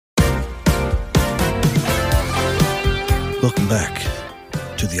Welcome back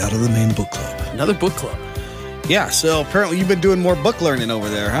to the Out of the Main Book Club. Another book club. Yeah, so apparently you've been doing more book learning over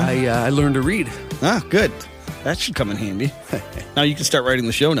there, huh? I learned to read. Ah, good. That should come in handy. Now you can start writing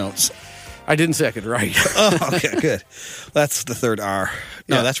the show notes. I didn't say I could write. Oh, okay, good. That's the third R.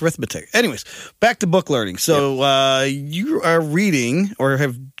 No, Yeah. that's arithmetic. Anyways, back to book learning. So you are reading or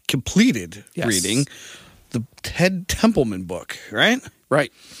have completed Yes. reading the Ted Templeman book, right?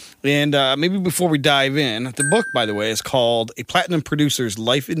 Right. And maybe before we dive in, the book, by the way, is called A Platinum Producer's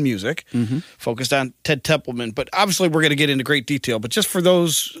Life in Music, focused on Ted Templeman. But obviously, we're going to get into great detail. But just for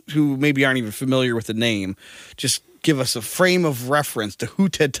those who maybe aren't even familiar with the name, just give us a frame of reference to who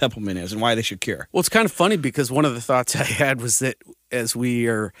Ted Templeman is and why they should care. Well, it's kind of funny because one of the thoughts I had was that as we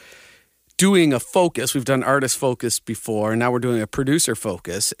are doing a focus, we've done artist focus before, and now we're doing a producer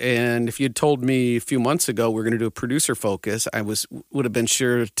focus. And if you'd told me a few months ago we're going to do a producer focus, I would have been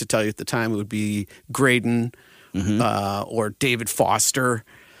sure to tell you at the time it would be Graydon or David Foster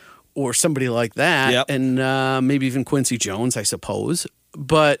or somebody like that, Yep. and maybe even Quincy Jones, I suppose.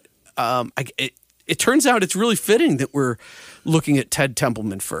 But it turns out it's really fitting that we're looking at Ted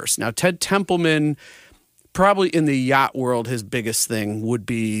Templeman first. Now, Ted Templeman, probably in the yacht world, his biggest thing would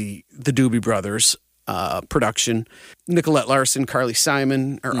be the Doobie Brothers production. Nicolette Larson, Carly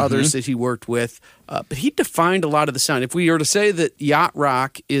Simon, or others that he worked with. But he defined a lot of the sound. If we were to say that yacht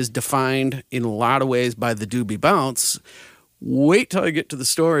rock is defined in a lot of ways by the Doobie Bounce, wait till I get to the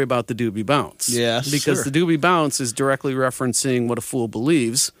story about the Doobie Bounce. Yes, because sure. the Doobie Bounce is directly referencing What a Fool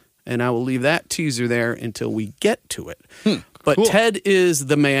Believes, and I will leave that teaser there until we get to it. But cool. Ted is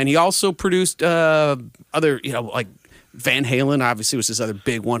the man. He also produced other, like Van Halen, obviously, was his other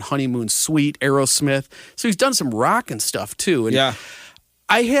big one, Honeymoon Suite, Aerosmith. So he's done some rock and stuff, too. And Yeah.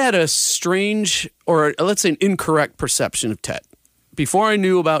 I had a strange, or let's say an incorrect perception of Ted. Before I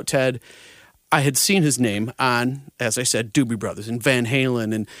knew about Ted, I had seen his name on, as I said, Doobie Brothers and Van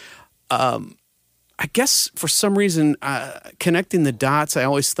Halen. And I guess for some reason, connecting the dots, I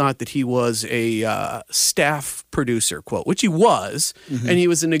always thought that he was a staff producer, quote, which he was, and he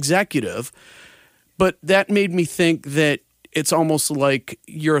was an executive. But that made me think that it's almost like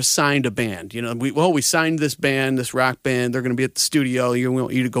you're assigned a band. You know, we signed this band, this rock band. They're going to be at the studio. We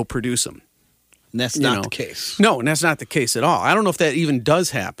want you to go produce them. And that's not the case. No, and that's not the case at all. I don't know if that even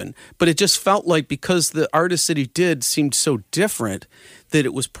does happen, but it just felt like because the artists that he did seemed so different that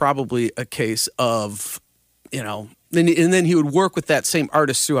it was probably a case of, and then he would work with that same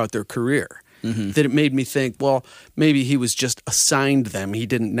artist throughout their career. That it made me think, well, maybe he was just assigned them. He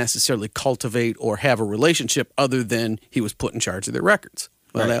didn't necessarily cultivate or have a relationship other than he was put in charge of their records.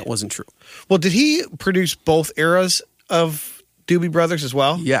 Well, that wasn't true. Well, did he produce both eras of Doobie Brothers as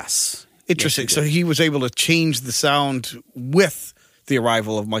well? Yes. Interesting. Yes, So he was able to change the sound with the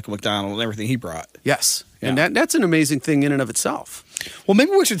arrival of Michael McDonald and everything he brought. Yes. Yeah. And that's an amazing thing in and of itself. Well, maybe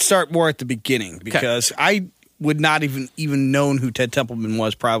we should start more at the beginning because I would not even known who Ted Templeman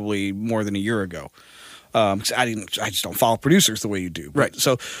was probably more than a year ago. Because I just don't follow producers the way you do. But, Right.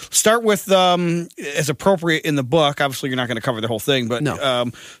 So start with, as appropriate in the book, obviously you're not going to cover the whole thing, but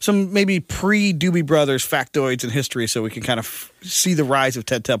No. some maybe pre-Doobie Brothers factoids in history so we can kind of see the rise of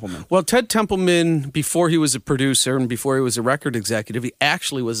Ted Templeman. Well, Ted Templeman, before he was a producer and before he was a record executive, he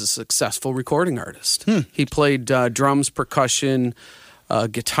actually was a successful recording artist. He played drums, percussion,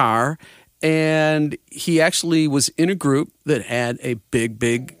 guitar, and he actually was in a group that had a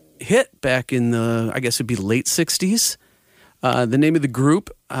big hit back in the, I guess it'd be late 60s. The name of the group,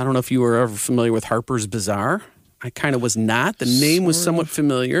 I don't know if you were ever familiar with Harper's Bazaar. I kind of was not. The name was somewhat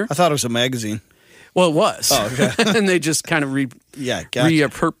familiar. I thought it was a magazine. Well, it was. Oh, okay. And they just kind of Gotcha.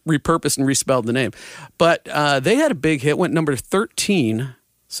 repurposed and respelled the name. But they had a big hit, went number 13.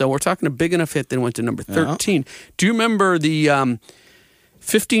 So we're talking a big enough hit that went to number 13. Yeah. Do you remember the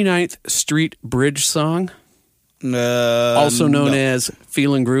 59th Street Bridge song? Also known as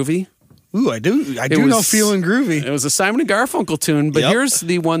Feelin' Groovy? Ooh, I do know Feelin' Groovy. It was a Simon & Garfunkel tune, but Yep. here's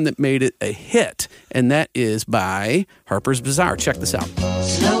the one that made it a hit, and that is by Harper's Bazaar. Check this out.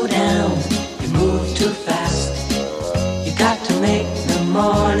 Slow down, you move too fast. You got to make the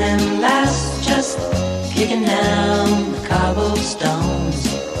morning last. Just kicking down the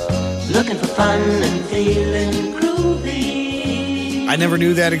cobblestones, looking for fun and feeling groovy. I never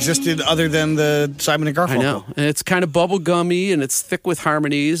knew that existed other than the Simon & Garfunkel. I know. And it's kind of bubblegummy and it's thick with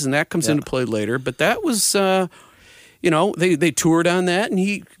harmonies, and that comes into play later. But that was, they toured on that, and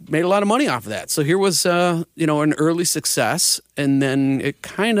he made a lot of money off of that. So here was, an early success, and then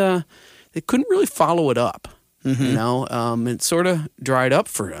they couldn't really follow it up. It sort of dried up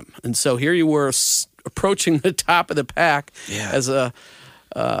for him. And so here you were approaching the top of the pack as a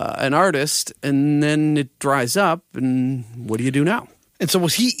an artist, and then it dries up, and what do you do now? And so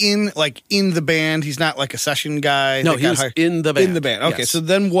was he in the band? He's not like a session guy? No, he was in the band. In the band. Okay, yes. so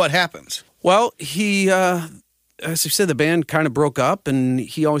then what happens? Well, he, as I said, the band kind of broke up, and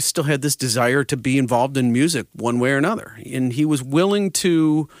he always still had this desire to be involved in music one way or another. And he was willing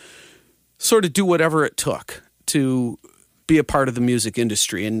to sort of do whatever it took to be a part of the music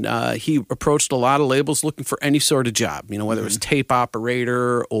industry. And he approached a lot of labels looking for any sort of job, whether it was tape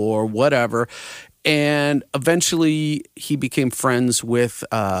operator or whatever. And eventually he became friends with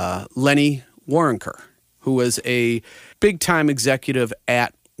Lenny Waronker, who was a big-time executive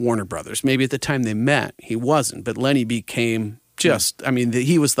at Warner Brothers. Maybe at the time they met, he wasn't, but Lenny became he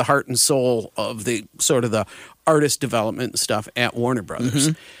was the heart and soul of the sort of the artist development and stuff at Warner Brothers.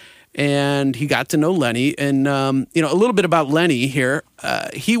 Mm-hmm. And he got to know Lenny. And, a little bit about Lenny here.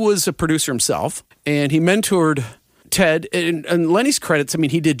 He was a producer himself, and he mentored Ted. And Lenny's credits,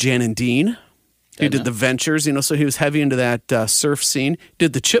 he did Jan and Dean. He did the Ventures, so he was heavy into that surf scene.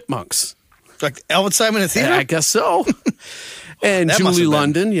 Did the Chipmunks. Like Elwood Simon and Theater? I guess so. And That Julie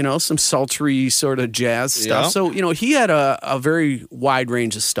London, some sultry sort of jazz stuff. Yeah. So, he had a very wide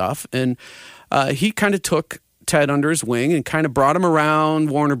range of stuff. And he kind of took Ted under his wing and kind of brought him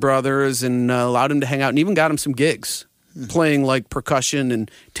around Warner Brothers and allowed him to hang out and even got him some gigs playing like percussion and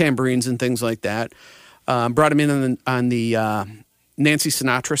tambourines and things like that. Brought him in on the Nancy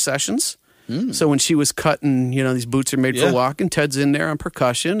Sinatra sessions. So when she was cutting, these boots are made for walking, Ted's in there on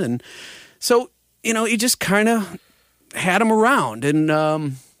percussion. And so, he just kind of had him around.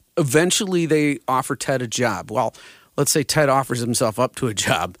 And eventually they offer Ted a job. Well, let's say Ted offers himself up to a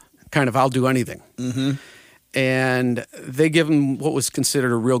job, kind of, I'll do anything. Mm-hmm. And they give him what was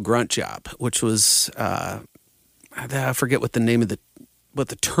considered a real grunt job, which was, I forget what the name of what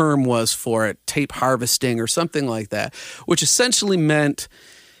the term was for it, tape harvesting or something like that, which essentially meant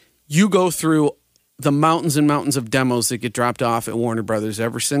you go through the mountains and mountains of demos that get dropped off at Warner Brothers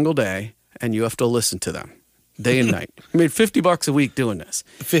every single day, and you have to listen to them day and night. You made $50 a week doing this.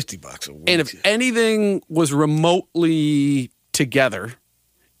 $50 a week. And if anything was remotely together,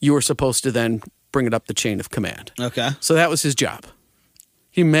 you were supposed to then bring it up the chain of command. Okay. So that was his job.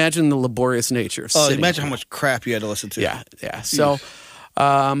 He imagined the laborious nature of sitting. Imagine how much crap you had to listen to. Yeah. So,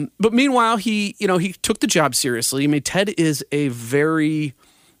 but meanwhile, he took the job seriously. Ted is a very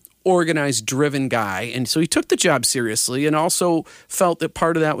organized, driven guy. And so he took the job seriously and also felt that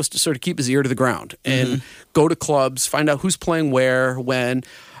part of that was to sort of keep his ear to the ground and go to clubs, find out who's playing where, when.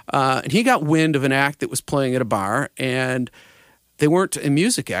 And he got wind of an act that was playing at a bar, and they weren't a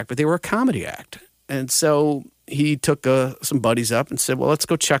music act, but they were a comedy act. And so he took some buddies up and said, well, let's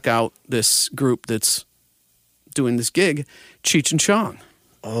go check out this group that's doing this gig, Cheech and Chong.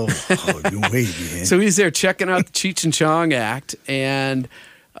 Oh, you wait, man. So he's there checking out the Cheech and Chong act and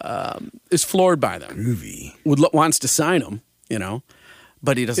is floored by them. Groovy. Wants to sign them,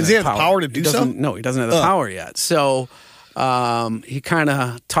 but he doesn't Does he have have the power to do so? No, he doesn't have the power yet. So he kind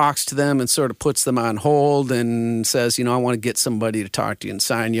of talks to them and sort of puts them on hold and says, I want to get somebody to talk to you and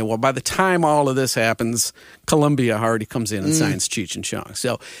sign you. Well, by the time all of this happens, Columbia already comes in and signs Cheech and Chong.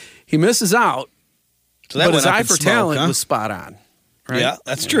 So he misses out, So that but went his up eye in for smoke, talent huh? was spot on. Right? Yeah,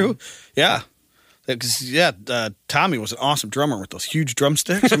 that's true. Yeah. Because, Tommy was an awesome drummer with those huge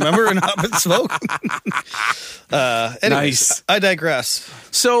drumsticks, remember, in Up in Smoke? Anyways, Nice. I digress.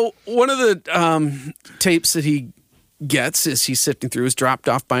 So one of the tapes that he gets as he's sifting through is dropped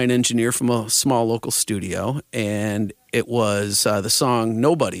off by an engineer from a small local studio, and it was the song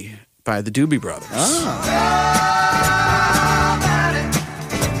Nobody by the Doobie Brothers.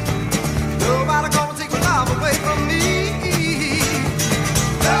 Nobody gonna take my love away from me.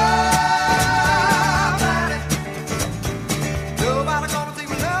 Nobody gonna take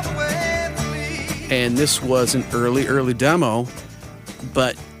my love away from me. And this was an early demo,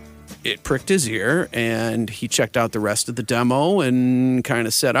 but it pricked his ear, and he checked out the rest of the demo and kind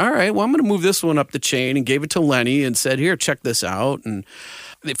of said, all right, well, I'm going to move this one up the chain, and gave it to Lenny and said, here, check this out. And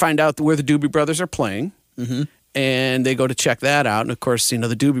they find out where the Doobie Brothers are playing, and they go to check that out. And, of course, the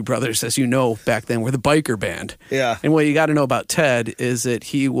Doobie Brothers, as you know, back then were the biker band. Yeah. And what you got to know about Ted is that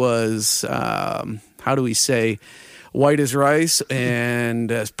he was, how do we say, white as rice and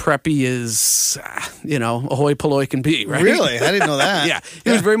as preppy as, ahoy polloi can be, right? Really? I didn't know that. Yeah. He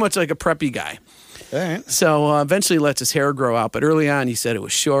was very much like a preppy guy. All right. So eventually he lets his hair grow out. But early on, he said it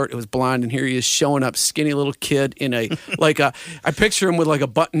was short, it was blonde, and here he is showing up, skinny little kid in I picture him with like a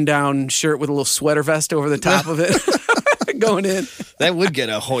button-down shirt with a little sweater vest over the top of it going in. That would get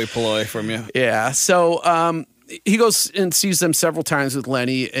a hoi polloi from you. Yeah. So he goes and sees them several times with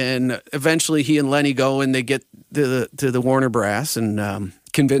Lenny, and eventually he and Lenny go and they get to the Warner Brass, and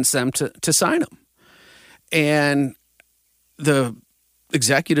convince them to sign him. And the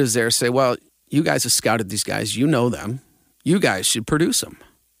executives there say, well, you guys have scouted these guys. You know them. You guys should produce them.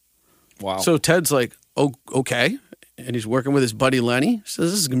 Wow. So Ted's like, oh, okay. And he's working with his buddy Lenny. He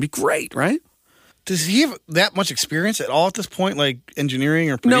says, this is going to be great, right? Does he have that much experience at all at this point, like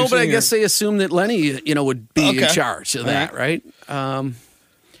engineering or producing? No, but I guess they assumed that Lenny, would be in charge of that, right?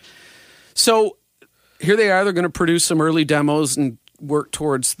 So here they are. They're going to produce some early demos and work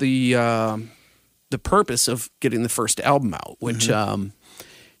towards the purpose of getting the first album out, which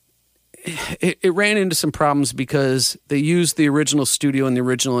it ran into some problems because they used the original studio and the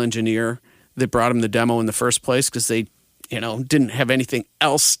original engineer that brought him the demo in the first place because they, didn't have anything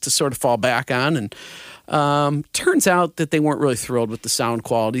else to sort of fall back on. And turns out that they weren't really thrilled with the sound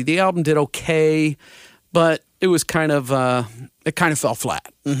quality. The album did okay, but it was kind of fell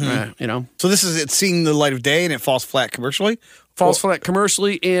flat, So it's seeing the light of day and it falls flat commercially? Falls flat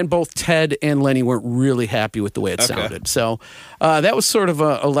commercially, and both Ted and Lenny weren't really happy with the way it sounded. So that was sort of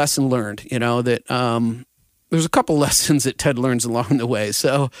a lesson learned, that there's a couple lessons that Ted learns along the way.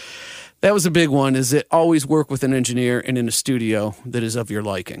 So that was a big one, is that always work with an engineer and in a studio that is of your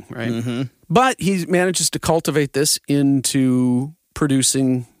liking, right? Mm-hmm. But he manages to cultivate this into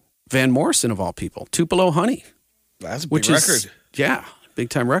producing Van Morrison, of all people, Tupelo Honey. That's a big record. Yeah.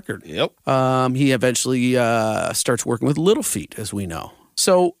 Big-time record. Yep. He eventually starts working with Little Feat, as we know.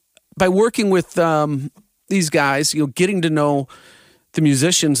 So by working with these guys, getting to know the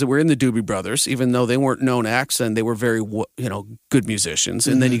musicians that were in the Doobie Brothers, even though they weren't known acts and they were very, good musicians.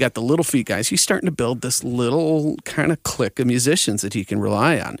 And then you got the Little Feat guys. He's starting to build this little kind of clique of musicians that he can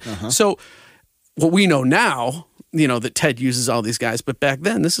rely on. So what we know now, that Ted uses all these guys, but back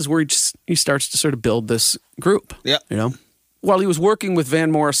then, this is where he starts to sort of build this group. Yeah. While he was working with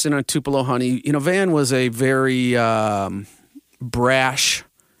Van Morrison on Tupelo Honey, Van was a very brash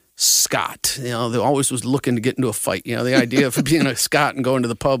Scot. They always was looking to get into a fight. The idea of being a Scot and going to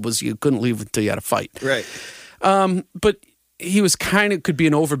the pub was you couldn't leave until you had a fight. Right. But he was could be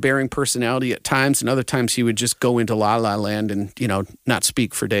an overbearing personality at times, and other times he would just go into La La Land and, not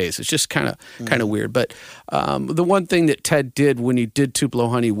speak for days. It's just kind of weird. But the one thing that Ted did when he did Tupelo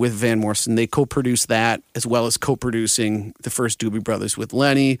Honey with Van Morrison, they co-produced that as well as co-producing the first Doobie Brothers with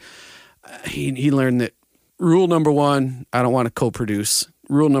Lenny. He learned that rule number 1, I don't want to co-produce.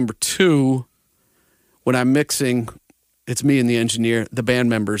 Rule number 2, when I'm mixing, it's me and the engineer. The band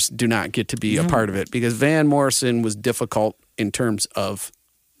members do not get to be a part of it because Van Morrison was difficult in terms of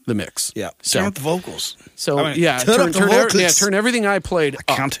the mix. Yeah. So, turn up the vocals. So, turn everything I played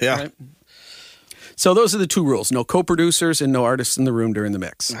up. Right? So those are the 2 rules. No co-producers and no artists in the room during the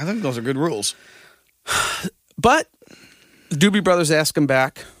mix. I think those are good rules. But the Doobie Brothers asked him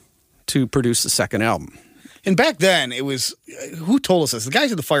back to produce the second album. And back then, it was, who told us this? The guys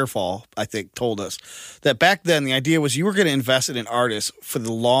at the Firefall, I think, told us that back then the idea was you were going to invest in an artist for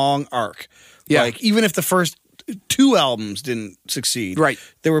the long arc. Yeah. Like, even if the first 2 albums didn't succeed. Right.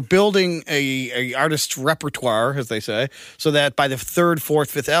 They were building a artist's repertoire, as they say, so that by the 3rd,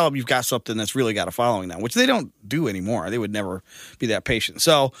 4th, 5th album, you've got something that's really got a following now, which they don't do anymore. They would never be that patient.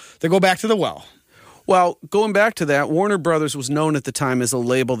 So they go back to the well. Well, going back to that, Warner Brothers was known at the time as a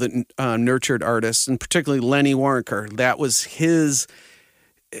label that nurtured artists, and particularly Lenny Waronker. That was his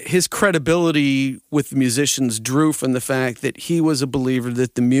credibility with musicians drew from the fact that he was a believer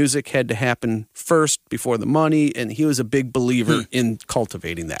that the music had to happen first before the money, and he was a big believer in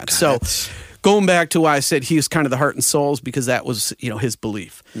cultivating that. So going back to why I said he was kind of the heart and souls, because that was, his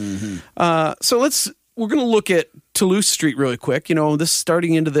belief. So we're going to look at Toulouse Street really quick. This is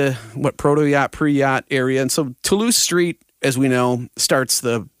starting into the proto-yacht, pre-yacht area. And so Toulouse Street, as we know, starts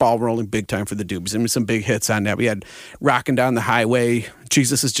the ball rolling big time for the Doobies. I mean, some big hits on that. We had Rockin' Down the Highway,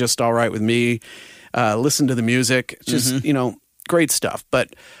 Jesus Is Just All Right With Me, Listen to the Music, just, great stuff.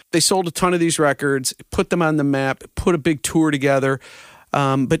 But they sold a ton of these records, put them on the map, put a big tour together.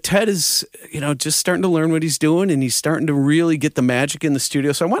 But Ted is, just starting to learn what he's doing, and he's starting to really get the magic in the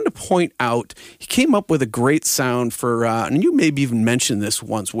studio. So I wanted to point out, he came up with a great sound for, and you maybe even mentioned this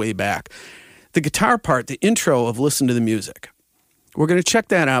once way back, the guitar part, the intro of Listen to the Music. We're going to check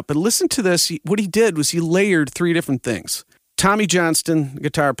that out, but listen to this. What he did was he layered 3 different things. Tommy Johnston, the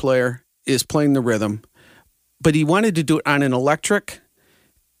guitar player, is playing the rhythm, but he wanted to do it on an electric,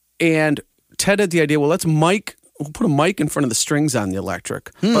 and Ted had the idea, we'll put a mic in front of the strings on the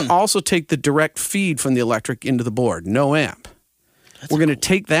electric, but also take the direct feed from the electric into the board, no amp. We're going to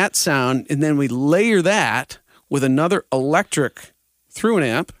take that sound, and then we layer that with another electric through an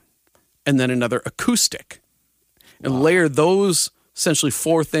amp, and then another acoustic, and layer those essentially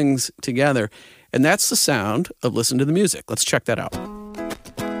 4 things together. And that's the sound of Listen to the Music. Let's check that out.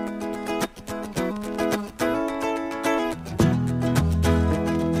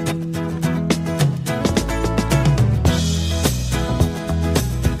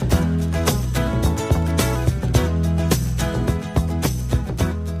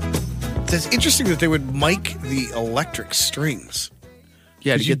 It's interesting that they would mic the electric strings.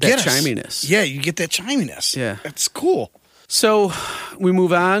 Yeah, to You get that us- chiminess. Yeah, you get that chiminess. Yeah. That's cool. So we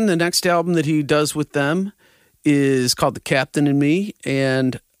move on. The next album that he does with them is called The Captain and Me.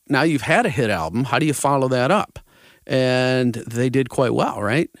 And now you've had a hit album. How do you follow that up? And they did quite well,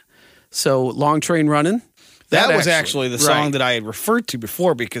 right? So Long Train Running. That was actually the song right. that I had referred to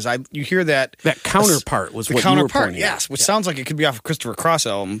before because you hear that. That counterpart was the what you were counterpart, pointing yes, at. which sounds like it could be off a Christopher Cross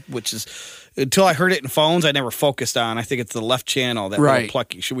album, which is, until I heard it in phones, I never focused on. I think it's the left channel, that Right. little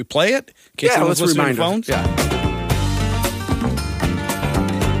plucky. Should we play it? In case Yeah, anyone's let's listening to remind phones? them. Yeah.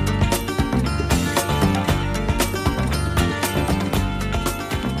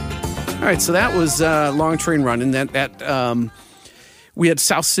 All right, so that was Long Train Running. We had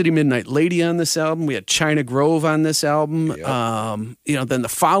South City Midnight Lady on this album. We had China Grove on this album. Then the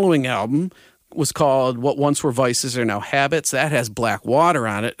following album was called What Once Were Vices Are Now Habits. That has Black Water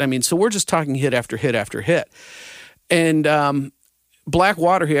on it. I mean, so we're just talking hit after hit after hit. And Black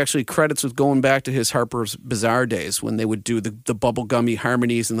Water, he actually credits with going back to his Harper's Bazaar days when they would do the bubblegummy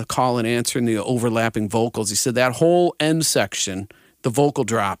harmonies and the call and answer and the overlapping vocals. He said that whole end section, the vocal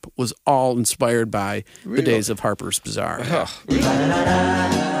drop, was all inspired by the days of Harper's Bazaar.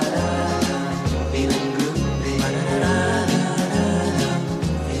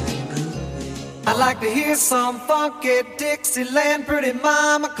 I'd like to hear some funky Dixieland. Pretty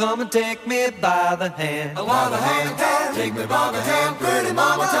mama, come and take me by the hand. By the hand, take me by the hand. Pretty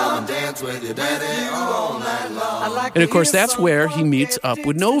mama, come and dance with your daddy all night long. And of course, that's where he meets up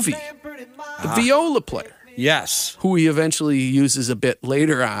with Novi, the viola player, Yes. who he eventually uses a bit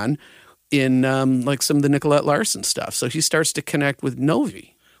later on in like some of the Nicolette Larson stuff. So he starts to connect with Novi.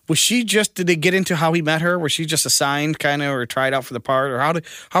 Was she just, did they get into how he met her? Was she just assigned kind of or tried out for the part? Or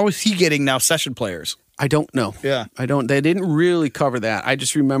how is he getting now session players? I don't know. Yeah. They didn't really cover that. I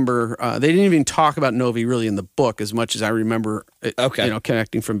just remember they didn't even talk about Novi really in the book as much as I remember it,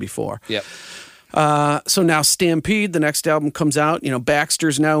 connecting from before. Yep. So now Stampede, the next album comes out.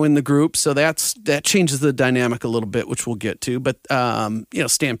 Baxter's now in the group, so that changes the dynamic a little bit, which we'll get to. But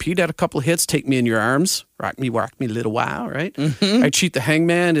Stampede had a couple of hits. Take Me in Your Arms, Rock Me a Little While, right? Mm-hmm. I Cheat the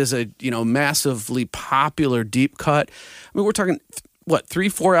Hangman is a massively popular deep cut. I mean, we're talking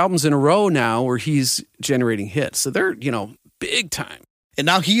 3-4 albums in a row now where he's generating hits. So they're big time. And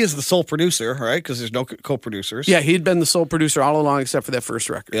now he is the sole producer, right? Because there's no co-producers. Yeah, he'd been the sole producer all along except for that first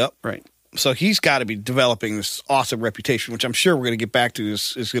record. Yep. Right. So he's got to be developing this awesome reputation, which I'm sure we're going to get back to,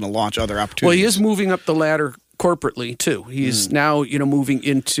 is going to launch other opportunities. Well, he is moving up the ladder corporately, too. He's now, moving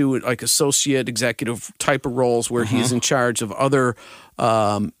into like associate executive type of roles where he's in charge of other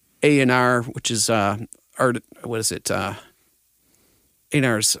A&R, which is A&R's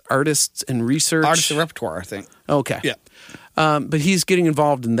artists and research. Artist and repertoire, I think. Okay. Yeah. But he's getting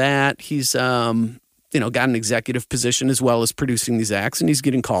involved in that. He's got an executive position as well as producing these acts, and he's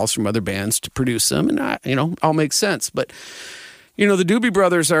getting calls from other bands to produce them, and all makes sense. But the Doobie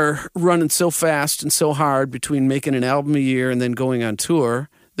Brothers are running so fast and so hard between making an album a year and then going on tour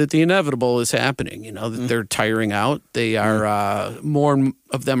that the inevitable is happening. That they're tiring out. They are more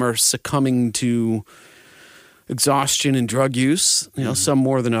of them are succumbing to exhaustion and drug use. Some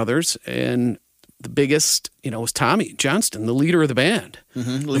more than others, and the biggest, was Tommy Johnston, the leader of the band,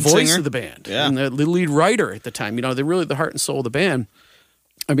 the voice singer. of the band, Yeah. and the lead writer at the time. They're really the heart and soul of the band.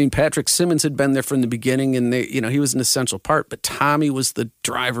 I mean, Patrick Simmons had been there from the beginning, and he was an essential part. But Tommy was the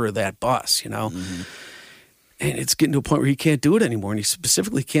driver of that bus, And it's getting to a point where he can't do it anymore, and he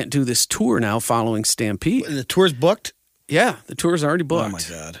specifically can't do this tour now following Stampede. The tour's booked? Yeah, the tour's already booked. Oh, my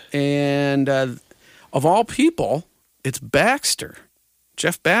God. And of all people, it's Baxter,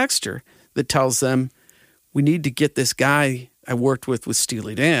 Jeff Baxter, that tells them, we need to get this guy I worked with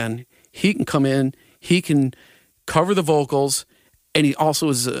Steely Dan. He can come in, he can cover the vocals, and he also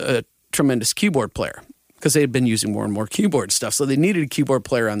is a tremendous keyboard player because they had been using more and more keyboard stuff. So they needed a keyboard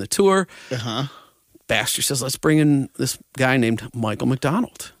player on the tour. Baxter says, let's bring in this guy named Michael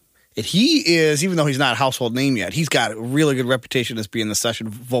McDonald. And he is, even though he's not a household name yet, he's got a really good reputation as being the session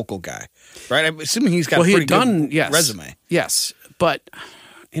vocal guy, right? I'm assuming he's got a pretty good resume. Yes, but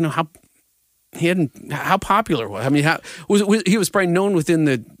how popular was? I mean, he was probably known within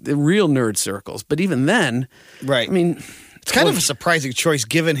the real nerd circles, but even then, right? I mean, it's kind of a surprising choice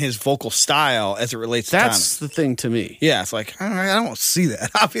given his vocal style as it relates to that's Tommy. the thing to me. Yeah, it's like I don't see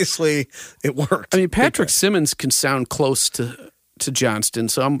that. Obviously, it worked. I mean, Patrick Simmons can sound close to Johnston,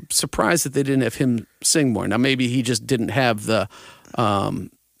 so I'm surprised that they didn't have him sing more. Now, maybe he just didn't have the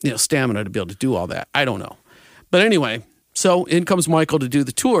stamina to be able to do all that. I don't know, but anyway. So in comes Michael to do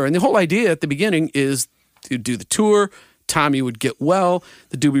the tour. And the whole idea at the beginning is to do the tour, Tommy would get well,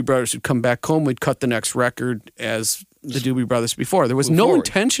 the Doobie Brothers would come back home, we'd cut the next record as the Doobie Brothers before. There was no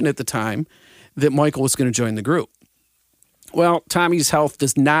intention at the time that Michael was going to join the group. Well, Tommy's health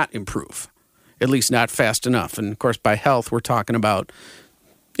does not improve, at least not fast enough. And, of course, by health, we're talking about,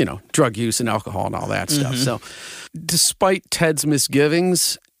 drug use and alcohol and all that stuff. So despite Ted's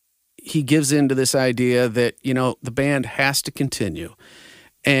misgivings, he gives in to this idea that, the band has to continue.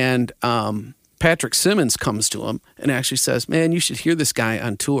 And Patrick Simmons comes to him and actually says, man, you should hear this guy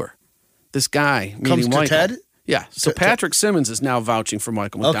on tour. This guy, comes to Michael. Ted? Yeah. So Patrick Simmons is now vouching for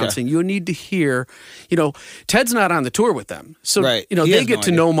Michael McDonald, Okay. saying you need to hear, Ted's not on the tour with them. So, Right. He they has get no to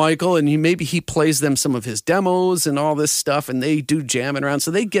idea. know Michael, and maybe he plays them some of his demos and all this stuff, and they do jamming around.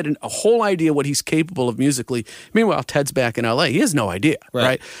 So they get a whole idea what he's capable of musically. Meanwhile, Ted's back in L.A. He has no idea,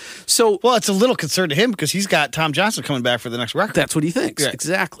 right? So Well, it's a little concern to him because he's got Tom Johnson coming back for the next record. that's what he thinks. Yeah.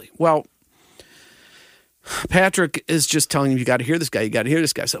 Exactly. Well, Patrick is just telling him, you got to hear this guy. You got to hear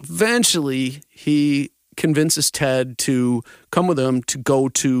this guy. So eventually he convinces Ted to come with him to go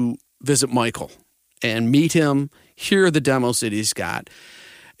to visit Michael and meet him, hear the demos that he's got.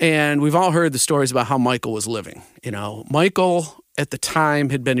 And we've all heard the stories about how Michael was living. Michael at the time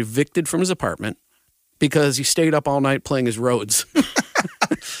had been evicted from his apartment because he stayed up all night playing his Rhodes.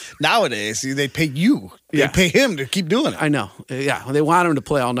 Nowadays, they pay you. Yeah. They pay him to keep doing it. I know. Yeah. They want him to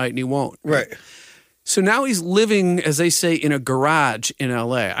play all night and he won't. Right. So now he's living, as they say, in a garage in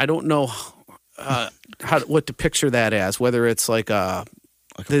L.A. I don't know what to picture that as, whether it's like a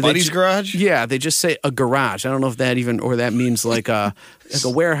buddy's garage? Yeah, they just say a garage. I don't know if that or that means like a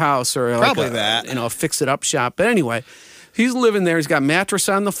warehouse or Probably like that. a fix-it-up shop. But anyway, he's living there. He's got a mattress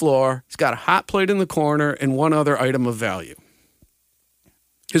on the floor. He's got a hot plate in the corner and one other item of value.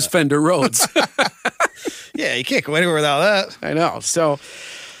 His Fender Rhodes. Yeah, you can't go anywhere without that. I know. So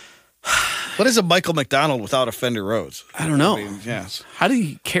What is a Michael McDonald without a Fender Rhodes? I don't know. Yes. How do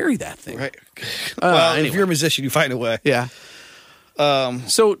you carry that thing? Right. Well, anyway. if you're a musician, you find a way. Yeah.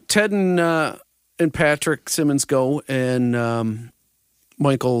 So Ted and Patrick Simmons go, and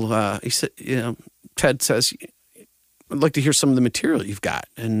Michael, he said, Ted says, I'd like to hear some of the material you've got.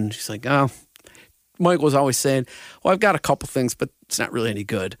 And she's like, oh, Michael was always saying, well, I've got a couple things, but it's not really any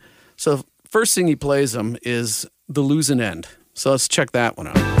good. So first thing he plays them is The Losing End. So let's check that one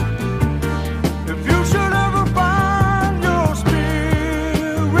out. If you should ever find your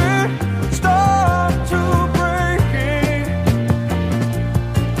spirit start to breaking,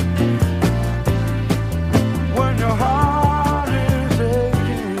 when your heart is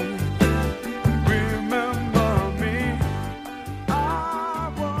aching, remember me.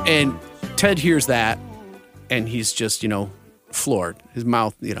 And Ted hears that, and he's just, floored. His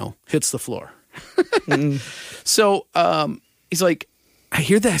mouth, hits the floor. So he's like, I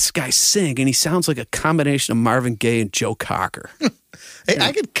hear this guy sing, and he sounds like a combination of Marvin Gaye and Joe Cocker. Hey,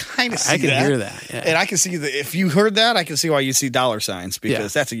 I can kind of see I can that. hear that, yeah. And I can see that if you heard that, I can see why you see dollar signs because Yeah.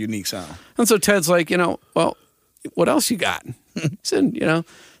 that's a unique sound. And so Ted's like, well, what else you got? He said,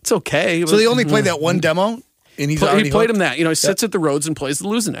 it's okay. So they only played that one demo, and he's He already played hooked? him that. He sits at the Rhodes and plays the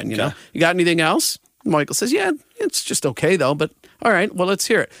losing end, Okay. You got anything else? Michael says, yeah, it's just okay, though. But all right, well, let's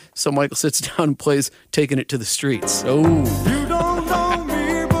hear it. So Michael sits down and plays Taking It to the Streets. Oh. You don't know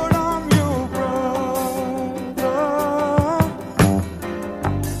me, but I'm your brother.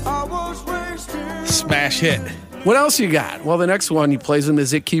 I was raised here. Smash hit. What else you got? Well, the next one he plays him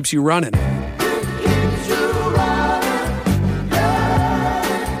is It Keeps You Running. Keeps you running,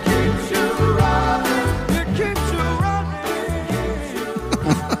 yeah, keeps you running, it keeps you running.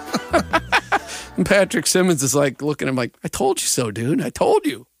 And Patrick Simmons is like looking at him like, I told you so, dude. I told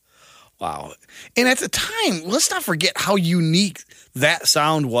you. Wow. And at the time, let's not forget how unique that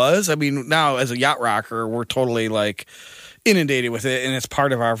sound was. I mean, now as a yacht rocker, we're totally like inundated with it and it's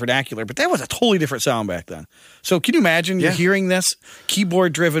part of our vernacular, but that was a totally different sound back then. So can you imagine Yeah. hearing this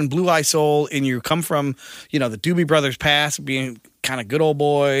keyboard driven Blue Eye Soul and you come from, the Doobie Brothers past being kind of good old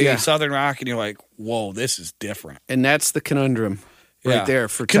boy, Yeah. Southern rock, and you're like, whoa, this is different. And that's the conundrum right there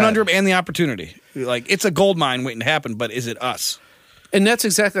for Ted. conundrum and the opportunity. Like it's a gold mine waiting to happen, but is it us? And that's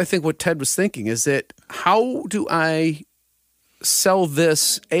exactly, I think, what Ted was thinking is that how do I sell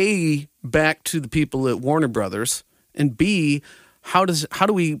this, A, back to the people at Warner Brothers, and B, how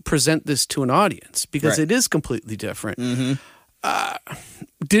do we present this to an audience? Because Right. it is completely different.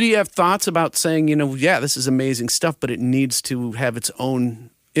 Did he have thoughts about saying, yeah, this is amazing stuff, but it needs to have its own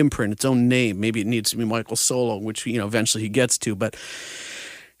imprint, its own name? Maybe it needs to be Michael Solo, which, eventually he gets to. But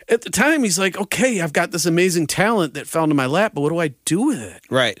at the time, he's like, okay, I've got this amazing talent that fell into my lap, but what do I do with it?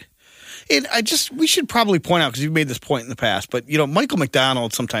 Right. And we should probably point out, because you've made this point in the past, but, Michael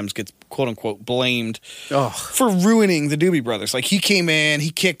McDonald sometimes gets, quote unquote, blamed for ruining the Doobie Brothers. Like, he came in, he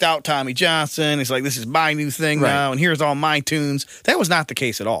kicked out Tommy Johnson. He's like, this is my new thing now, and here's all my tunes. That was not the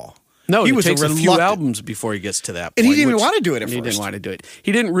case at all. No, he takes a few albums before he gets to that point. And he didn't even want to do it at first. He didn't want to do it.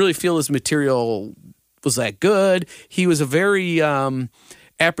 He didn't really feel his material was that good. He was a very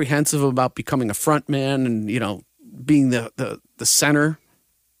apprehensive about becoming a front man and, being the center,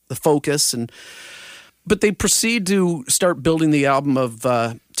 the focus. But they proceed to start building the album of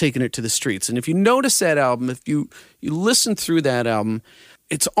Taking It to the Streets. And if you notice that album, if you listen through that album,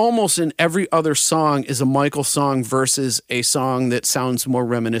 it's almost in every other song is a Michael song versus a song that sounds more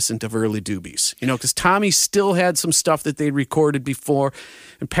reminiscent of early Doobies. Because Tommy still had some stuff that they'd recorded before,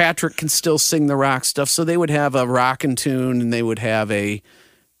 and Patrick can still sing the rock stuff. So they would have a rockin' tune and they would have a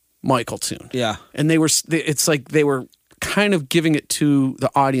Michael tune. Yeah. And it's like they were kind of giving it to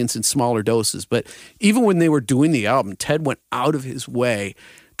the audience in smaller doses. But even when they were doing the album, Ted went out of his way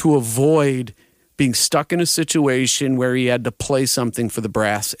to avoid being stuck in a situation where he had to play something for the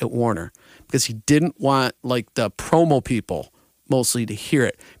brass at Warner, because he didn't want the promo people mostly to hear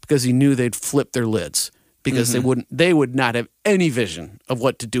it, because he knew they'd flip their lids, because they would not have any vision of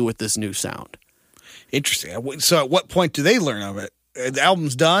what to do with this new sound. Interesting. So at what point do they learn of it? The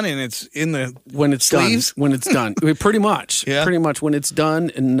album's done and it's in the sleeves? When it's done. Pretty much. Yeah. Pretty much when it's done.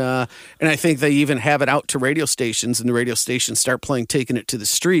 And I think they even have it out to radio stations, and the radio stations start playing Taking It to the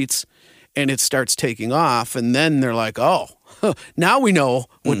Streets, and it starts taking off, and then they're like, now we know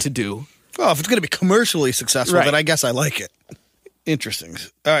what to do. Well, if it's going to be commercially successful, then I guess I like it. Interesting.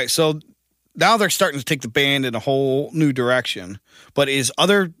 All right, so now they're starting to take the band in a whole new direction. But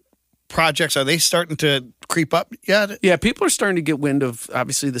other projects, are they starting to creep up yet? Yeah, people are starting to get wind of,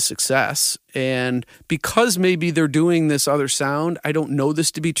 obviously, the success. And because maybe they're doing this other sound, I don't know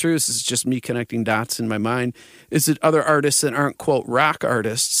this to be true. This is just me connecting dots in my mind, is that other artists that aren't, quote, rock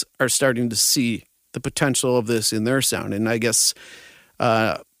artists are starting to see the potential of this in their sound. And I guess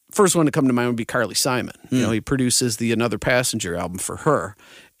first one to come to mind would be Carly Simon. He produces the Another Passenger album for her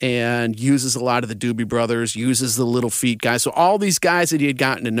and uses a lot of the Doobie Brothers, uses the Little Feat guys. So all these guys that he had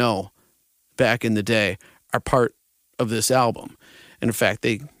gotten to know back in the day are part of this album. And in fact,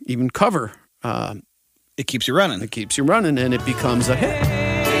 they even cover It Keeps You Running. It Keeps You Running, and it becomes a hit.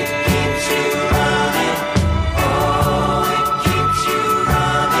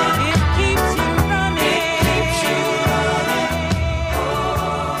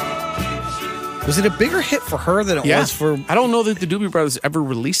 Was it a bigger hit for her than it was for... I don't know that the Doobie Brothers ever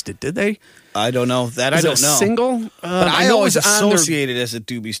released it, did they? I don't know. That I don't know. Single? But I always associated it as a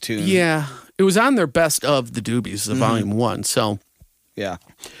Doobies tune. Yeah. It was on their best of the Doobies, the Volume 1, so... Yeah.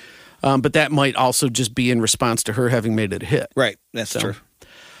 But that might also just be in response to her having made it a hit. Right. That's true.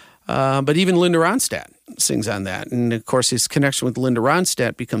 But even Linda Ronstadt sings on that. And, of course, his connection with Linda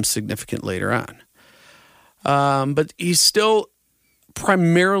Ronstadt becomes significant later on. But he's still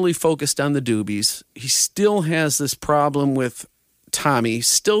primarily focused on the Doobies. He still has this problem with Tommy,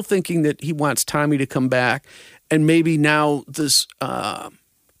 still thinking that he wants Tommy to come back. And maybe now this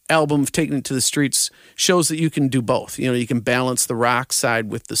album of Taking It to the Streets shows that you can do both. You can balance the rock side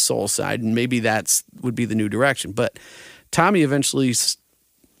with the soul side, and maybe would be the new direction. But Tommy eventually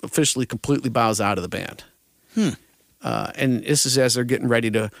officially completely bows out of the band. And this is as they're getting ready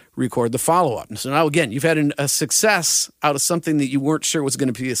to record the follow-up. So now, again, you've had a success out of something that you weren't sure was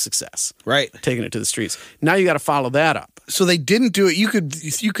going to be a success. Right. Taking It to the Streets. Now you got to follow that up. So they didn't do it. You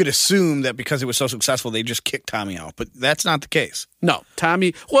could assume that because it was so successful, they just kicked Tommy out. But that's not the case. No.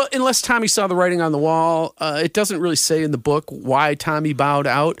 Tommy, well, unless Tommy saw the writing on the wall, it doesn't really say in the book why Tommy bowed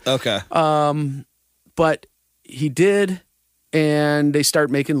out. Okay. But he did. And they start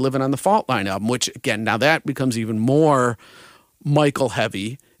making Living on the Fault Line album, which, again, now that becomes even more Michael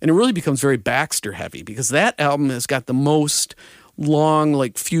heavy. And it really becomes very Baxter heavy, because that album has got the most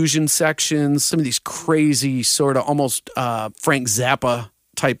long, fusion sections, some of these crazy sort of almost Frank Zappa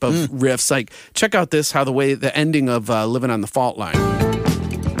type of riffs. Check out the ending of Living on the Fault Line.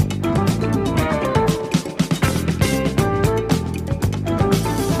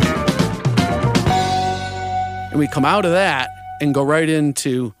 And we come out of that and go right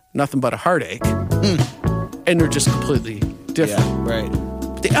into Nothing But a Heartache. And they're just completely different. Yeah, right.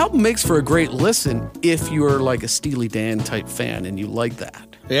 But the album makes for a great listen if you're like a Steely Dan type fan and you like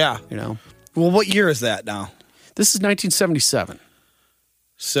that. Yeah. Well, what year is that now? This is 1977.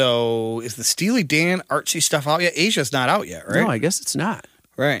 So is the Steely Dan artsy stuff out yet? Asia's not out yet, right? No, I guess it's not.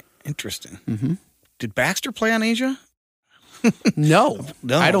 Right. Interesting. Mm-hmm. Did Baxter play on Asia? No,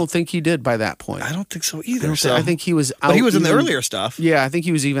 No. I don't think he did by that point. I don't think so I either. don't thi- So. I think he was out. But he was in the even- earlier stuff. Yeah, I think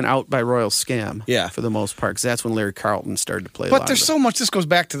he was even out by Royal Scam. Yeah. For the most part, because that's when Larry Carlton started to play. a lot But there's of so much. This goes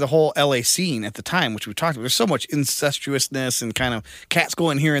back to the whole LA scene at the time, which we talked about. There's so much incestuousness and kind of cats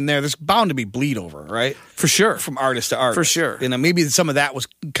going here and there. There's bound to be bleed over, right? for sure. From artist to artist. For sure. And maybe some of that was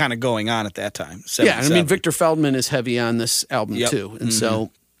kind of going on at that time. Yeah, and I 77. mean Victor Feldman is heavy on this album Yep. too, and so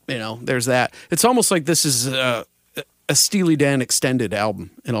there's that. It's almost like this is a Steely Dan extended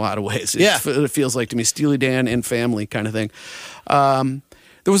album in a lot of ways. It feels like to me Steely Dan and family kind of thing.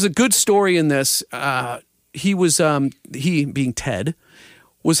 There was a good story in this. He being Ted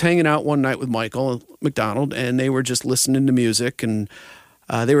was hanging out one night with Michael McDonald, and they were just listening to music, and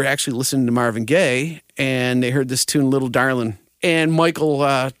they were actually listening to Marvin Gaye, and they heard this tune, Little Darlin'. And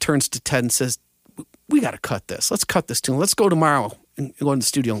Michael turns to Ted and says, we got to cut this. Let's cut this tune. Let's go tomorrow and go in the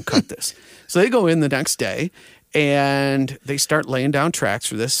studio and cut this. So they go in the next day, and they start laying down tracks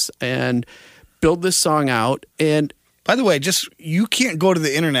for this and build this song out. And By the way, you can't go to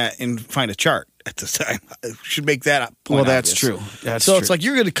the internet and find a chart at this time. I should make that point well, that's obvious. true. That's so true. it's like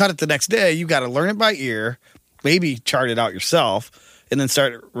you're going to cut it the next day. You got to learn it by ear, maybe chart it out yourself, and then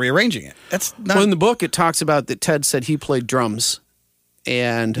start rearranging it. That's not. Well, in the book, it talks about that Ted said he played drums,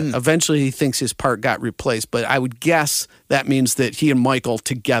 and eventually he thinks his part got replaced. But I would guess that means that he and Michael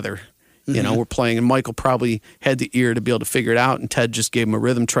together, were playing, and Michael probably had the ear to be able to figure it out, and Ted just gave him a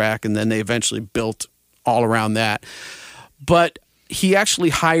rhythm track, and then they eventually built all around that. But he actually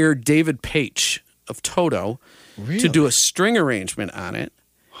hired David Paich of Toto to do a string arrangement on it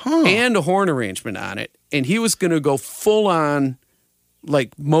and a horn arrangement on it, and he was going to go full on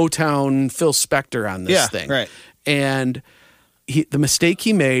like Motown Phil Spector on this thing. Right. And the mistake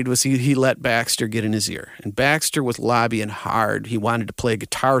he made was he let Baxter get in his ear. And Baxter was lobbying hard. He wanted to play a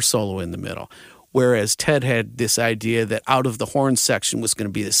guitar solo in the middle. Whereas Ted had this idea that out of the horn section was going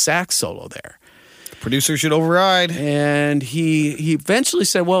to be the sax solo there. Producer should override. And he eventually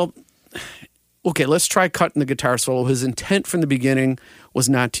said, well, okay, let's try cutting the guitar solo. His intent from the beginning was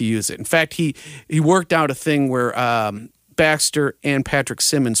not to use it. In fact, he worked out a thing where Baxter and Patrick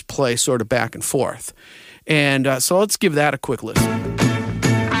Simmons play sort of back and forth. And so let's give that a quick listen.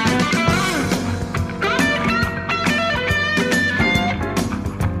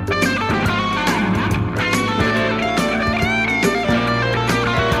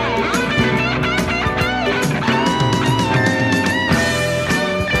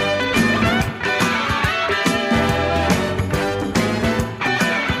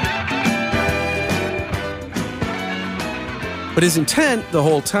 But his intent the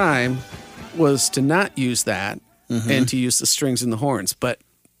whole time was to not use that and to use the strings and the horns. But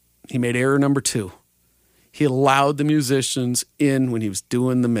he made error number 2. He allowed the musicians in when he was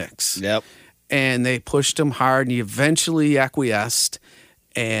doing the mix. Yep. And they pushed him hard, and he eventually acquiesced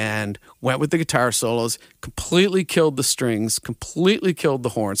and went with the guitar solos, completely killed the strings, completely killed the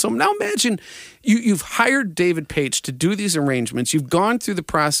horn. So now imagine you've hired David Paich to do these arrangements. You've gone through the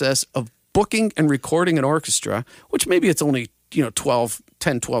process of booking and recording an orchestra, which maybe it's only 12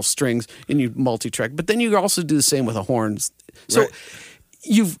 strings, and you multi-track. But then you also do the same with the horns. So Right.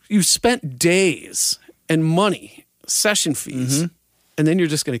 you've spent days and money, session fees, and then you're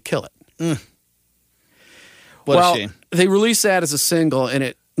just going to kill it. What a shame. They released that as a single, and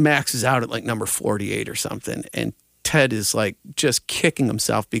it maxes out at like number 48 or something. And Ted is like just kicking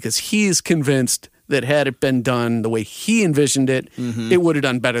himself because he's convinced that had it been done the way he envisioned it, it would have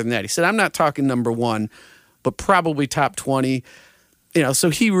done better than that. He said, I'm not talking number 1, but probably top 20. So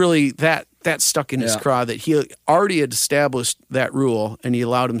he really, that stuck in his craw that he already had established that rule, and he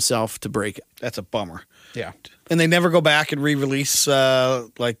allowed himself to break it. That's a bummer. Yeah. And they never go back and re-release,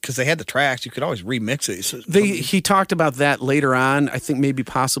 because they had the tracks. You could always remix it. So, He talked about that later on, I think maybe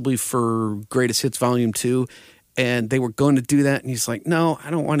possibly for Greatest Hits Volume 2. And they were going to do that, and he's like, no, I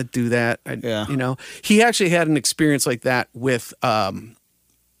don't want to do that. He actually had an experience like that with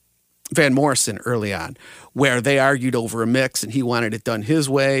Van Morrison early on, where they argued over a mix, and he wanted it done his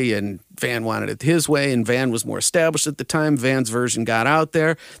way, and Van wanted it his way, and Van was more established at the time. Van's version got out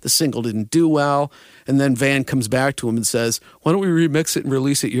there. The single didn't do well, and then Van comes back to him and says, why don't we remix it and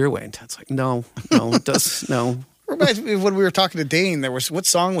release it your way? And Ted's like, no, it does, no. Reminds me of when we were talking to Dane. There was, what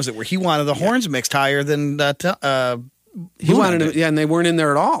song was it where he wanted the horns mixed higher than He wanted it, and they weren't in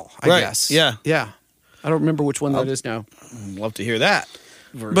there at all, I guess. Yeah. I don't remember which one that is now. Love to hear that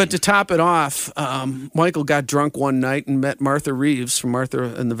version. But to top it off, Michael got drunk one night and met Martha Reeves from Martha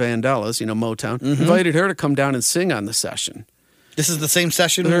and the Vandellas, Motown. Invited her to come down and sing on the session. This is the same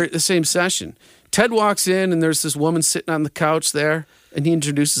session? The same session. Ted walks in, and there's this woman sitting on the couch there, and he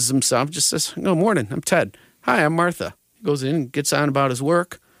introduces himself, just says, "Good morning, I'm Ted. Hi, I'm Martha." goes in and gets on about his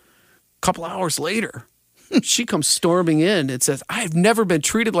work. A couple hours later, she comes storming in and says, I've never been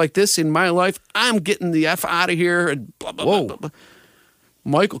treated like this in my life. I'm getting the F out of here. And blah, blah, blah, blah, blah.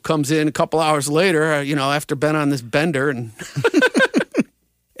 Michael comes in a couple hours later, after been on this bender and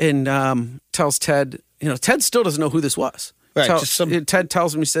and tells Ted, Ted still doesn't know who this was. Right. Ted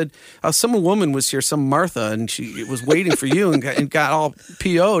tells him, he said, some woman was here, some Martha, and she was waiting for you and got all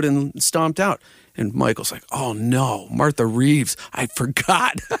PO'd and stomped out. And Michael's like, oh, no, Martha Reeves. I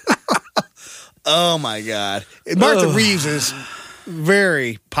forgot. Oh, my God. Martha Reeves is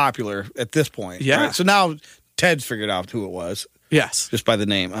very popular at this point. Yeah. Right? So now Ted's figured out who it was. Yes. Just by the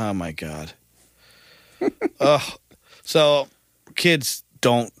name. Oh, my God. So kids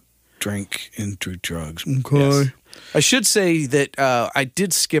don't drink and do drugs. Okay. Yes. I should say that I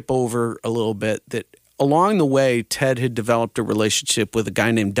did skip over a little bit that along the way, Ted had developed a relationship with a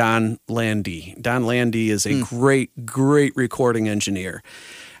guy named Don Landy. Don Landy is a great, great recording engineer.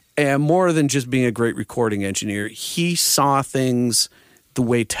 And more than just being a great recording engineer, he saw things the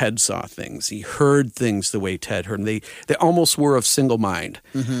way Ted saw things. He heard things the way Ted heard them. They almost were of single mind.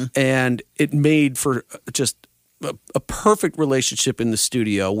 Mm-hmm. And it made for just a perfect relationship in the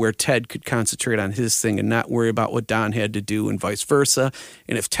studio where Ted could concentrate on his thing and not worry about what Don had to do and vice versa.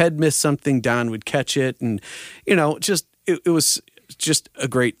 And if Ted missed something, Don would catch it. And, it was just a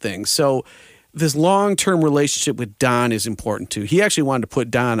great thing. So this long-term relationship with Don is important too. He actually wanted to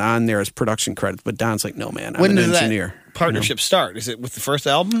put Don on there as production credits, but Don's like, no, man, I'm an engineer. That partnership start? Is it with the first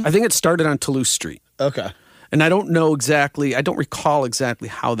album? I think it started on Toulouse Street. Okay. And I don't recall exactly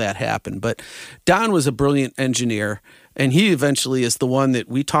how that happened, but Don was a brilliant engineer, and he eventually is the one that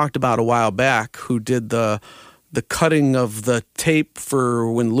we talked about a while back who did the cutting of the tape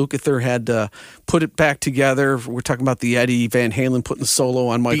for when Lukather had to put it back together. We're talking about the Eddie Van Halen putting the solo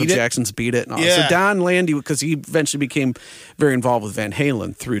on Michael Jackson's Beat It. And all. Yeah. So Don Landy, because he eventually became very involved with Van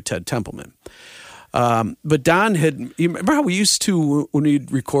Halen through Ted Templeman. But Don you remember how we used to, when you'd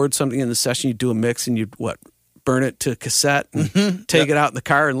record something in the session, you'd do a mix and you'd, burn it to cassette and take it out in the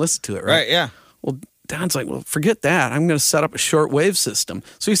car and listen to it, right? Right, yeah. Well, Don's like, forget that. I'm going to set up a shortwave system.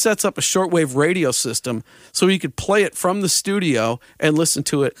 So he sets up a shortwave radio system so he could play it from the studio and listen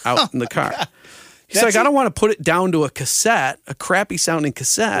to it out in the car. God. He's like, I don't want to put it down to a cassette, a crappy sounding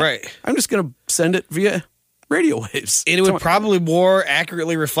cassette. Right. I'm just going to send it via radio waves. And it would probably more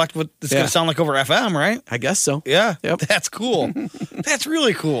accurately reflect what it's going Yeah. to sound like over FM, right? I guess so. Yeah. Yep. That's cool. That's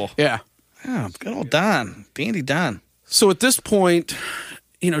really cool. Yeah. Yeah, good old Don. Dandy Don. So at this point,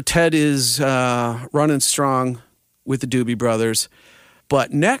 Ted is running strong with the Doobie Brothers.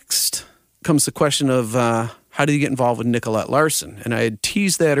 But next comes the question of how do you get involved with Nicolette Larson? And I had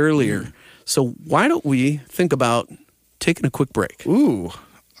teased that earlier. So why don't we think about taking a quick break? Ooh,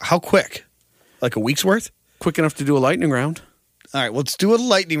 how quick? Like a week's worth? Quick enough to do a lightning round. All right, let's do a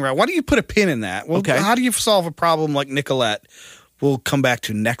lightning round. Why don't you put a pin in that? Well, Okay. How do you solve a problem like Nicolette? We'll come back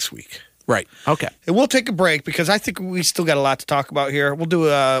to next week. Right. Okay. And we'll take a break because I think we still got a lot to talk about here.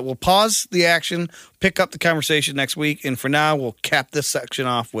 We'll pause the action, pick up the conversation next week, and for now, we'll cap this section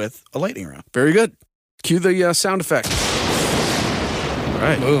off with a lightning round. Very good. Cue the sound effect. All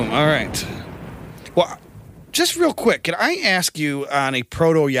right. Boom. All right. Well, just real quick, can I ask you on a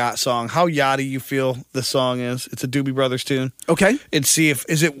proto-yacht song how yachty you feel the song is? It's a Doobie Brothers tune. Okay. And see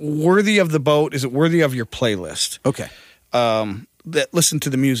is it worthy of the boat? Is it worthy of your playlist? Okay. Listen to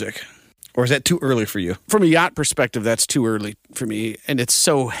the music. Or is that too early for you? From a yacht perspective, that's too early for me. And it's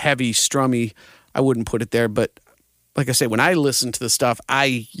so heavy, strummy, I wouldn't put it there. But like I say, when I listen to the stuff,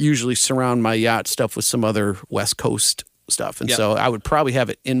 I usually surround my yacht stuff with some other West Coast stuff. And so I would probably have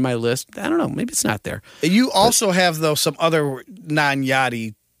it in my list. I don't know. Maybe it's not there. You also have, though, some other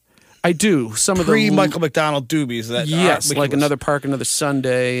non-yachty I do. Some of the pre-Michael McDonald doobies. That yes, are like Another Park, Another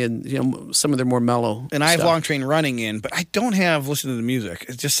Sunday, and some of their more mellow And I have stuff. Long Train Running in, but I don't have Listen to the Music.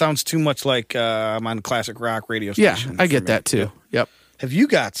 It just sounds too much like I'm on classic rock radio Yeah, station. I for get me. that too. Yep. Have you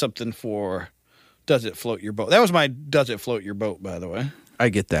got something for Does It Float Your Boat? That was my Does It Float Your Boat, by the way. I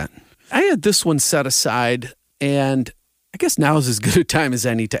get that. I had this one set aside, and I guess now is as good a time as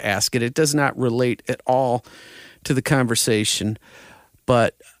any to ask it. It does not relate at all to the conversation,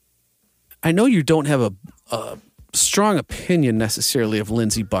 but I know you don't have a strong opinion necessarily of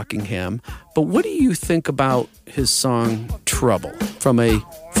Lindsey Buckingham, but what do you think about his song Trouble from a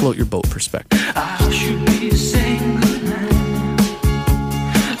float your boat perspective? I should be saying goodnight.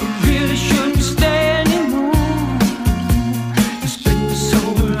 I really shouldn't stay anymore. It's been so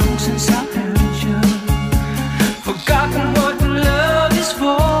long since I heard you. Forgotten what love is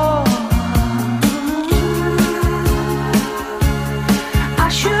for. I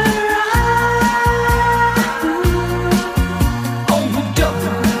should run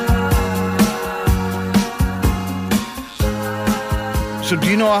So do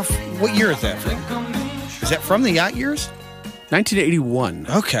you know off what year is that from? Is that from the Yacht years? 1981.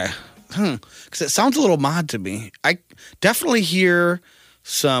 Okay. Because it sounds a little mod to me. I definitely hear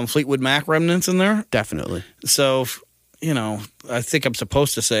some Fleetwood Mac remnants in there. Definitely. So, I think I'm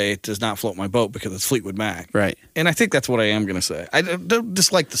supposed to say it does not float my boat because it's Fleetwood Mac. Right. And I think that's what I am going to say. I don't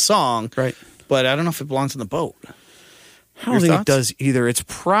dislike the song. Right. But I don't know if it belongs in the boat. I don't think it does either. It's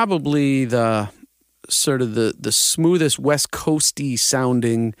probably the sort of the smoothest West Coasty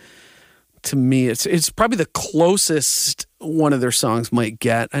sounding to me. It's probably the closest one of their songs might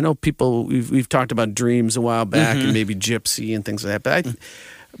get. I know people we've talked about Dreams a while back and maybe Gypsy and things like that,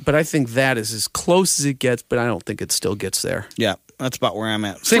 but I think that is as close as it gets, but I don't think it still gets there. Yeah, that's about where I'm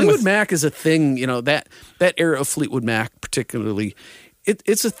at. Fleetwood Mac is a thing, that era of Fleetwood Mac particularly.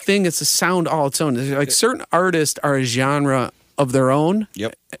 It's a thing. It's a sound all its own. Like certain artists are a genre of their own.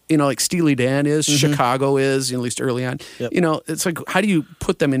 Yep. Like Steely Dan is, Chicago is, at least early on. Yep. It's like, how do you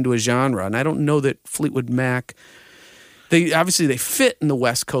put them into a genre? And I don't know that Fleetwood Mac, they fit in the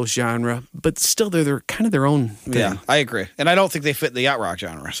West Coast genre, but still they're kind of their own thing. Yeah, I agree. And I don't think they fit in the yacht rock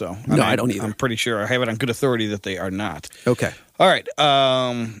genre. So no, I don't either. I'm pretty sure I have it on good authority that they are not. Okay. All right.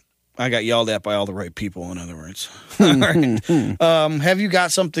 I got yelled at by all the right people, in other words. All right. Have you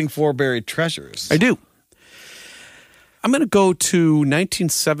got something for Buried Treasures? I do. I'm going to go to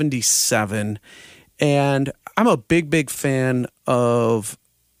 1977, and I'm a big fan of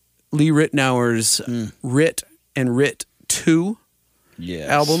Lee Ritenour's Rit and Rit 2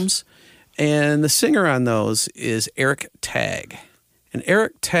 albums, and the singer on those is Eric Tagg. And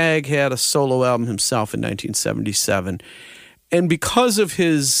Eric Tagg had a solo album himself in 1977. And because of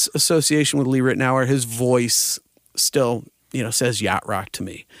his association with Lee Ritenour, his voice still, says yacht rock to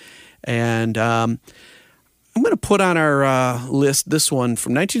me. And I'm going to put on our list this one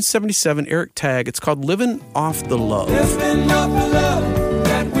from 1977, Eric Tagg. It's called Living Off the Love. Living off the love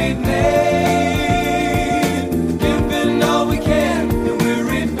that we made, giving all we can and we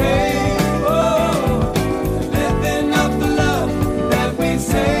repay. Oh, living off the love that we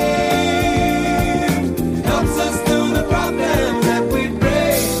save helps us through the problems that we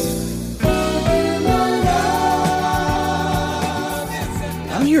break.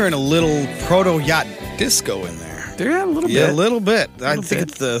 I'm hearing a little proto-yacht disco in there. Yeah, a little bit. Yeah, a little bit. I Little think bit.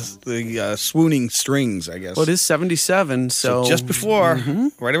 it's the swooning strings, I guess. Well, it is 77, so just before,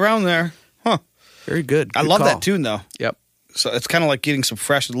 right around there. Huh. very good. I Good love call. that tune, though. Yep. So it's kind of like getting some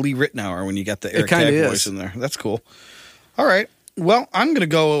fresh Lee Ritenour when you got the Eric kinda Tagg is. voice in there. That's cool. All right. Well, I'm going to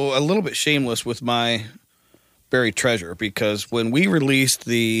go a little bit shameless with my Buried Treasure because when we released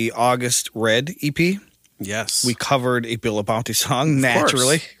the August Red EP, Yes. we covered a Bill of Bounty song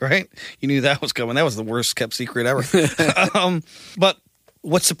naturally, right? You knew that was coming. That was the worst kept secret ever. But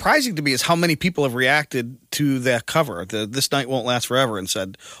what's surprising to me is how many people have reacted to that cover, the This Night Won't Last Forever, and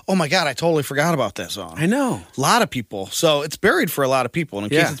said, oh my God, I totally forgot about that song. I know. A lot of people. So it's buried for a lot of people. And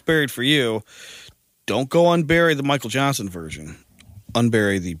in Yeah. case it's buried for you, don't go unbury the Michael Johnson version.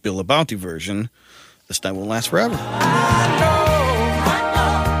 Unbury the Bill of Bounty version. This Night Won't Last Forever.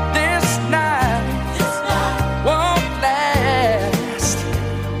 This night won't last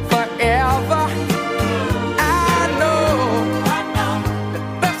forever. I know that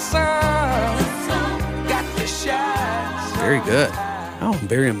the sun got to shine. Very good. Oh, I'm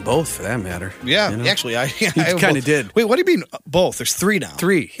burying them both for that matter. Yeah, You know? actually, I You have kinda both. did. Wait, what do you mean both? There's three now.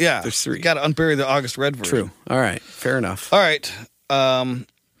 Three. Yeah, There's three. You got to unbury the August Red version. True. All right. Fair enough. All right.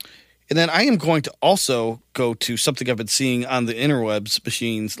 And then I am going to also go to something I've been seeing on the interwebs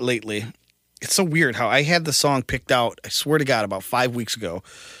machines lately. It's so weird how I had the song picked out, I swear to God, about 5 weeks ago.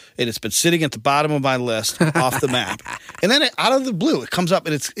 And it's been sitting at the bottom of my list off the map. And then out of the blue, it comes up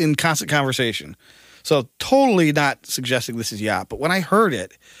and it's in constant conversation. So totally not suggesting this is yacht. But when I heard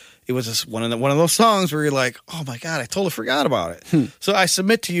it, it was just one of those songs where you're like, oh my God, I totally forgot about it. So I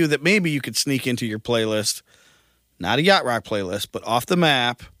submit to you that maybe you could sneak into your playlist, not a yacht rock playlist, but off the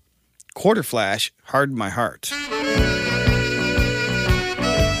map, Quarter Flash, Harden My Heart.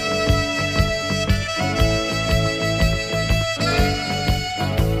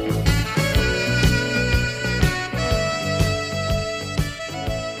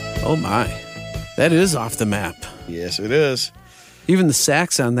 Oh, my. That is off the map. Yes, it is. Even the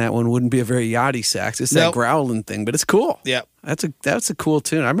sax on that one wouldn't be a very yachty sax. It's that Nope. growling thing, but it's cool. Yep. That's a cool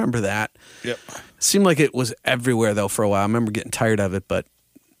tune. I remember that. Yep. Seemed like it was everywhere, though, for a while. I remember getting tired of it, but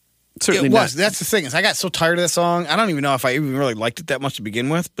certainly It was. not. That's the thing is I got so tired of that song. I don't even know if I even really liked it that much to begin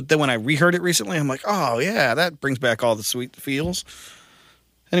with. But then when I reheard it recently, I'm like, oh, yeah, that brings back all the sweet feels.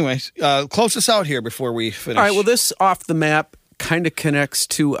 Anyways, close us out here before we finish. All right, well, this off the map kind of connects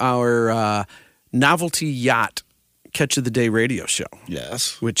to our novelty yacht Catch of the Day radio show,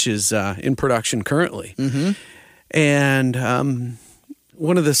 Yes. which is in production currently. Mm-hmm. And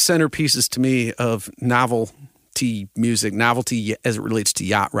one of the centerpieces to me of novelty music, novelty as it relates to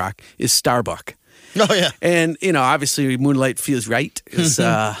yacht rock, is Starbuck. Oh, yeah. And, obviously Moonlight Feels Right is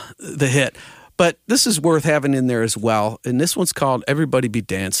the hit. But this is worth having in there as well. And this one's called Everybody Be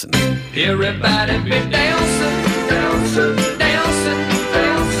Dancing. Everybody be dancing, dancing, dancing,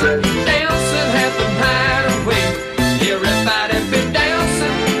 dancing, dancing, have the night away. Everybody be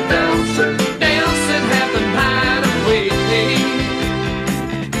dancing, dancing, dancing, have the night away.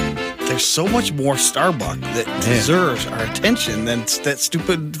 There's so much more Starbuck that deserves our attention than that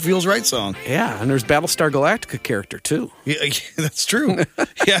stupid Feels Right song. Yeah, and there's Battlestar Galactica character, too. Yeah, that's true.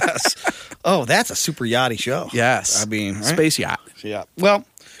 Yes. Oh, that's a super yachty show. Yes. I mean, right? Space yacht. Yeah. Well,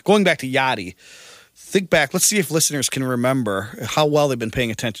 going back to yachty, think back. Let's see if listeners can remember how well they've been paying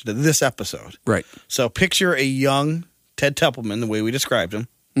attention to this episode. Right. So picture a young Ted Templeman, the way we described him.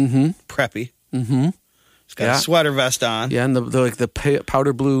 Mm-hmm. Preppy. Mm-hmm. He's got a sweater vest on. Yeah, and the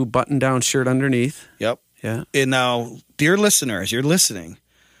powder blue button-down shirt underneath. Yep. Yeah. And now, dear listener, as you're listening,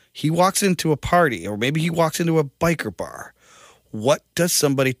 he walks into a party, or maybe he walks into a biker bar. What does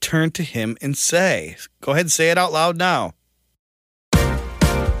somebody turn to him and say? Go ahead and say it out loud now.